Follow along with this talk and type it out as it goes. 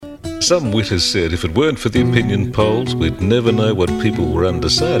some wit has said, if it weren't for the opinion polls, we'd never know what people were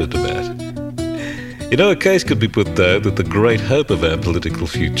undecided about. You know, a case could be put, though, that the great hope of our political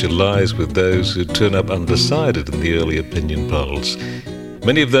future lies with those who turn up undecided in the early opinion polls.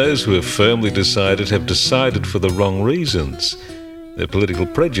 Many of those who have firmly decided have decided for the wrong reasons. Their political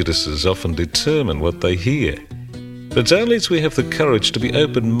prejudices often determine what they hear. But it's only as we have the courage to be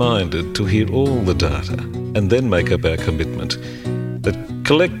open-minded to hear all the data and then make up our commitment that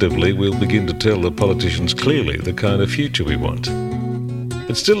collectively we'll begin to tell the politicians clearly the kind of future we want.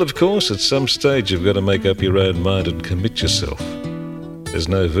 But still, of course, at some stage you've got to make up your own mind and commit yourself. There's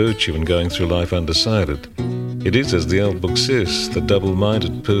no virtue in going through life undecided. It is, as the old book says, the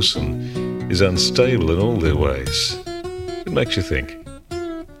double-minded person is unstable in all their ways. It makes you think.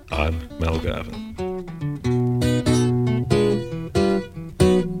 I'm Mal Garvin.